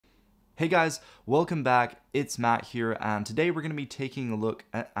Hey guys, welcome back. It's Matt here, and today we're going to be taking a look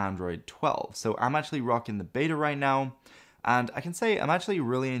at Android 12. So I'm actually rocking the beta right now, and I can say I'm actually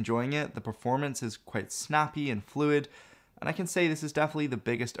really enjoying it. The performance is quite snappy and fluid, and I can say this is definitely the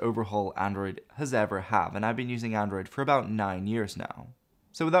biggest overhaul Android has ever had, and I've been using Android for about 9 years now.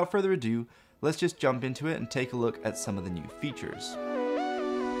 So without further ado, let's just jump into it and take a look at some of the new features.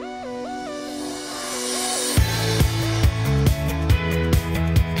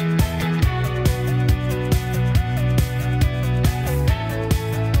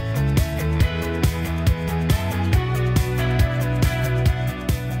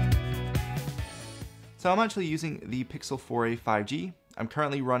 So I'm actually using the Pixel 4a 5G. I'm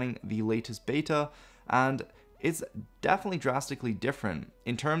currently running the latest beta, and it's definitely drastically different.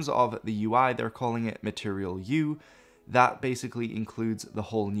 In terms of the UI, they're calling it Material U. That basically includes the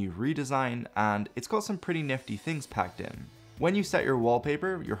whole new redesign, and it's got some pretty nifty things packed in. When you set your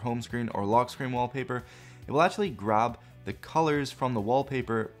wallpaper, your home screen or lock screen wallpaper, it will actually grab the colors from the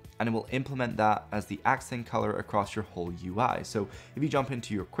wallpaper and it will implement that as the accent color across your whole UI. So if you jump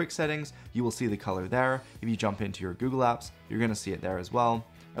into your quick settings, you will see the color there. If you jump into your Google apps, you're gonna see it there as well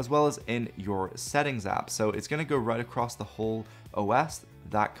as in your settings app. So it's gonna go right across the whole OS,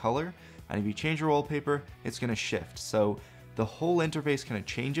 that color. And if you change your wallpaper, it's gonna shift. So the whole interface kind of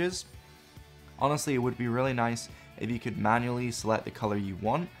changes. Honestly, it would be really nice if you could manually select the color you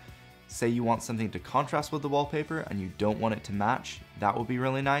want. Say you want something to contrast with the wallpaper and you don't want it to match, that would be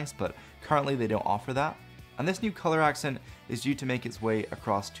really nice, but currently they don't offer that. And this new color accent is due to make its way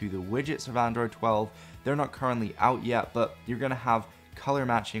across to the widgets of Android 12. They're not currently out yet, but you're gonna have color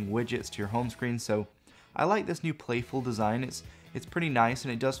matching widgets to your home screen. So I like this new playful design. It's pretty nice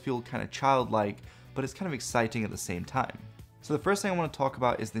and it does feel kind of childlike, but it's kind of exciting at the same time. So the first thing I want to talk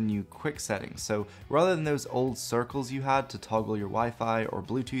about is the new quick settings. So rather than those old circles you had to toggle your Wi-Fi or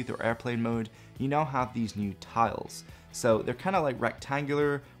Bluetooth or airplane mode, you now have these new tiles. So they're kind of like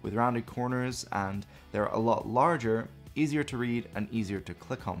rectangular with rounded corners, and they're a lot larger, easier to read and easier to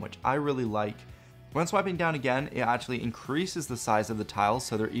click on, which I really like. When swiping down again, it actually increases the size of the tiles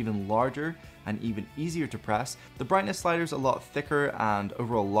so they're even larger and even easier to press. The brightness slider is a lot thicker and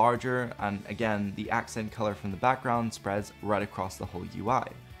overall larger, and again, the accent color from the background spreads right across the whole UI.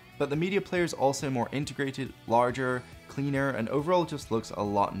 But the media player is also more integrated, larger, cleaner, and overall just looks a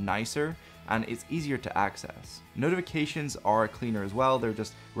lot nicer, and it's easier to access. Notifications are cleaner as well. They're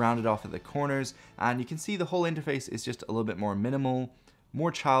just rounded off at the corners, and you can see the whole interface is just a little bit more minimal, more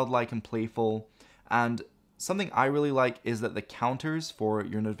childlike and playful. And something I really like is that the counters for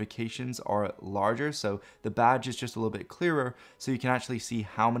your notifications are larger, so the badge is just a little bit clearer, so you can actually see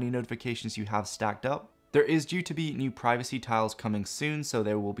how many notifications you have stacked up. There is due to be new privacy tiles coming soon, so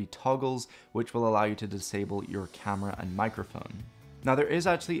there will be toggles which will allow you to disable your camera and microphone. Now there is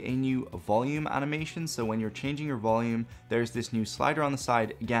actually a new volume animation, so when you're changing your volume, there's this new slider on the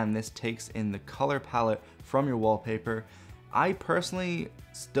side. Again, this takes in the color palette from your wallpaper. I personally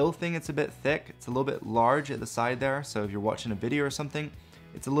still think it's a bit thick. It's a little bit large at the side there, so if you're watching a video or something,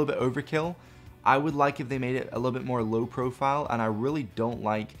 it's a little bit overkill. I would like if they made it a little bit more low profile, and I really don't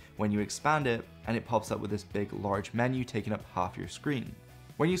like when you expand it and it pops up with this big large menu taking up half your screen.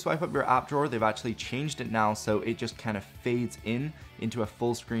 When you swipe up your app drawer, they've actually changed it now so it just kind of fades in into a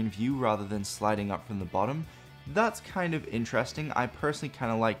full screen view rather than sliding up from the bottom. That's kind of interesting. I personally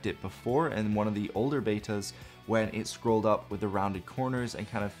kind of liked it before in one of the older betas when it scrolled up with the rounded corners and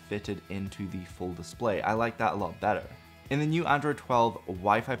kind of fitted into the full display. I like that a lot better. In the new Android 12,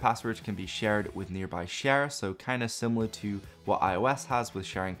 Wi-Fi passwords can be shared with WiFi Share, so kind of similar to what iOS has with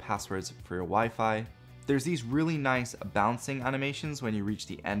sharing passwords for your Wi-Fi. There's these really nice bouncing animations when you reach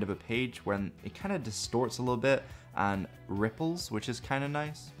the end of a page when it kind of distorts a little bit and ripples, which is kind of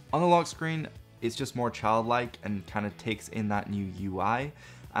nice. On the lock screen, it's just more childlike and kind of takes in that new UI.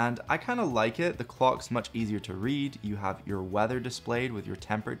 And I kind of like it. The clock's much easier to read. You have your weather displayed with your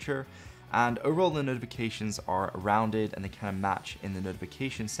temperature, and overall the notifications are rounded and they kind of match in the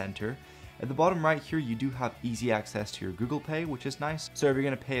notification center. At the bottom right here, you do have easy access to your Google Pay, which is nice. So if you're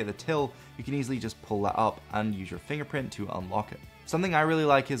going to pay at the till, you can easily just pull that up and use your fingerprint to unlock it. Something I really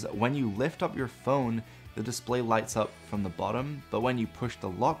like is when you lift up your phone, the display lights up from the bottom, but when you push the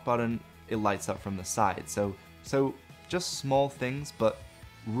lock button, it lights up from the side. So just small things, but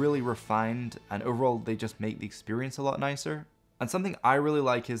really refined, and overall they just make the experience a lot nicer. And something I really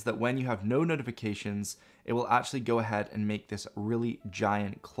like is that when you have no notifications, it will actually go ahead and make this really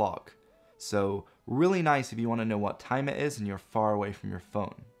giant clock. So really nice if you want to know what time it is and you're far away from your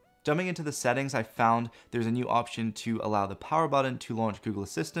phone. Jumping into the settings, I found there's a new option to allow the power button to launch Google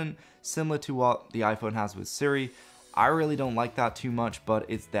Assistant, similar to what the iPhone has with Siri. I really don't like that too much, but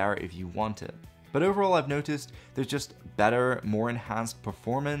it's there if you want it. But overall, I've noticed there's just better, more enhanced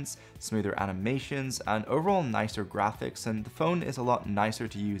performance, smoother animations, and overall nicer graphics, and the phone is a lot nicer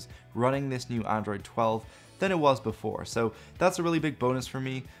to use running this new Android 12 than it was before, so that's a really big bonus for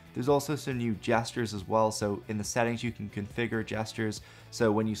me. There's also some new gestures as well, so in the settings you can configure gestures,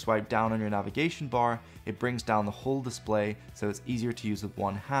 so when you swipe down on your navigation bar, it brings down the whole display, so it's easier to use with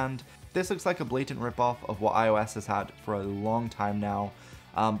one hand. This looks like a blatant ripoff of what iOS has had for a long time now,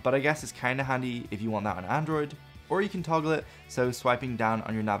 but I guess it's kind of handy if you want that on Android, or you can toggle it so swiping down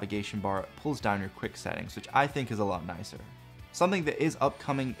on your navigation bar pulls down your quick settings, which I think is a lot nicer. Something that is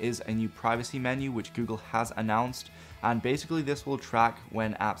upcoming is a new privacy menu, which Google has announced, and basically this will track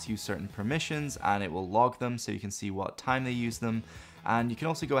when apps use certain permissions and it will log them so you can see what time they use them, and you can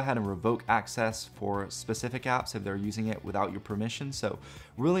also go ahead and revoke access for specific apps if they're using it without your permission. So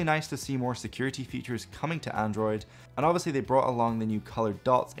really nice to see more security features coming to Android, and obviously they brought along the new colored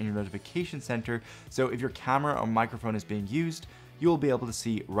dots in your notification center, so if your camera or microphone is being used, you will be able to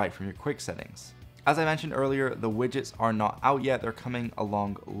see right from your quick settings. As I mentioned earlier, the widgets are not out yet, they're coming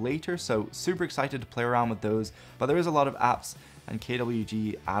along later, so super excited to play around with those, but there is a lot of apps and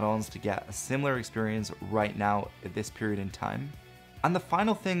KWG add-ons to get a similar experience right now at this period in time. And the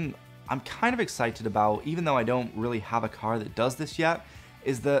final thing I'm kind of excited about, even though I don't really have a car that does this yet,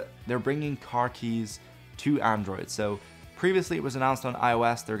 is that they're bringing car keys to Android. So previously it was announced on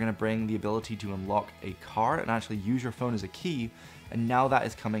iOS they're going to bring the ability to unlock a car and actually use your phone as a key, and now that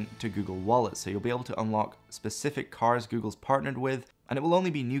is coming to Google Wallet. So you'll be able to unlock specific cars Google's partnered with, and it will only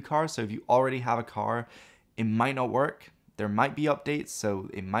be new cars, so if you already have a car, it might not work. There might be updates, so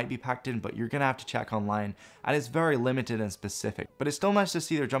it might be packed in, but you're gonna have to check online, and it's very limited and specific. But it's still nice to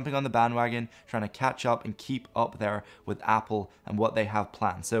see they're jumping on the bandwagon, trying to catch up and keep up there with Apple and what they have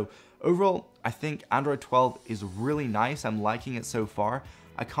planned. So overall, I think Android 12 is really nice. I'm liking it so far.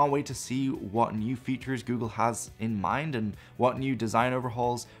 I can't wait to see what new features Google has in mind and what new design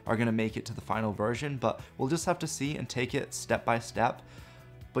overhauls are gonna make it to the final version, but we'll just have to see and take it step by step.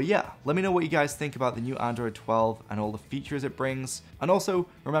 But yeah, let me know what you guys think about the new Android 12 and all the features it brings. And also,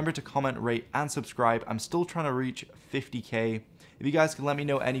 remember to comment, rate, and subscribe. I'm still trying to reach 50K. If you guys can let me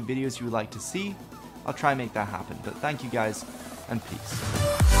know any videos you would like to see, I'll try and make that happen. But thank you guys, and peace.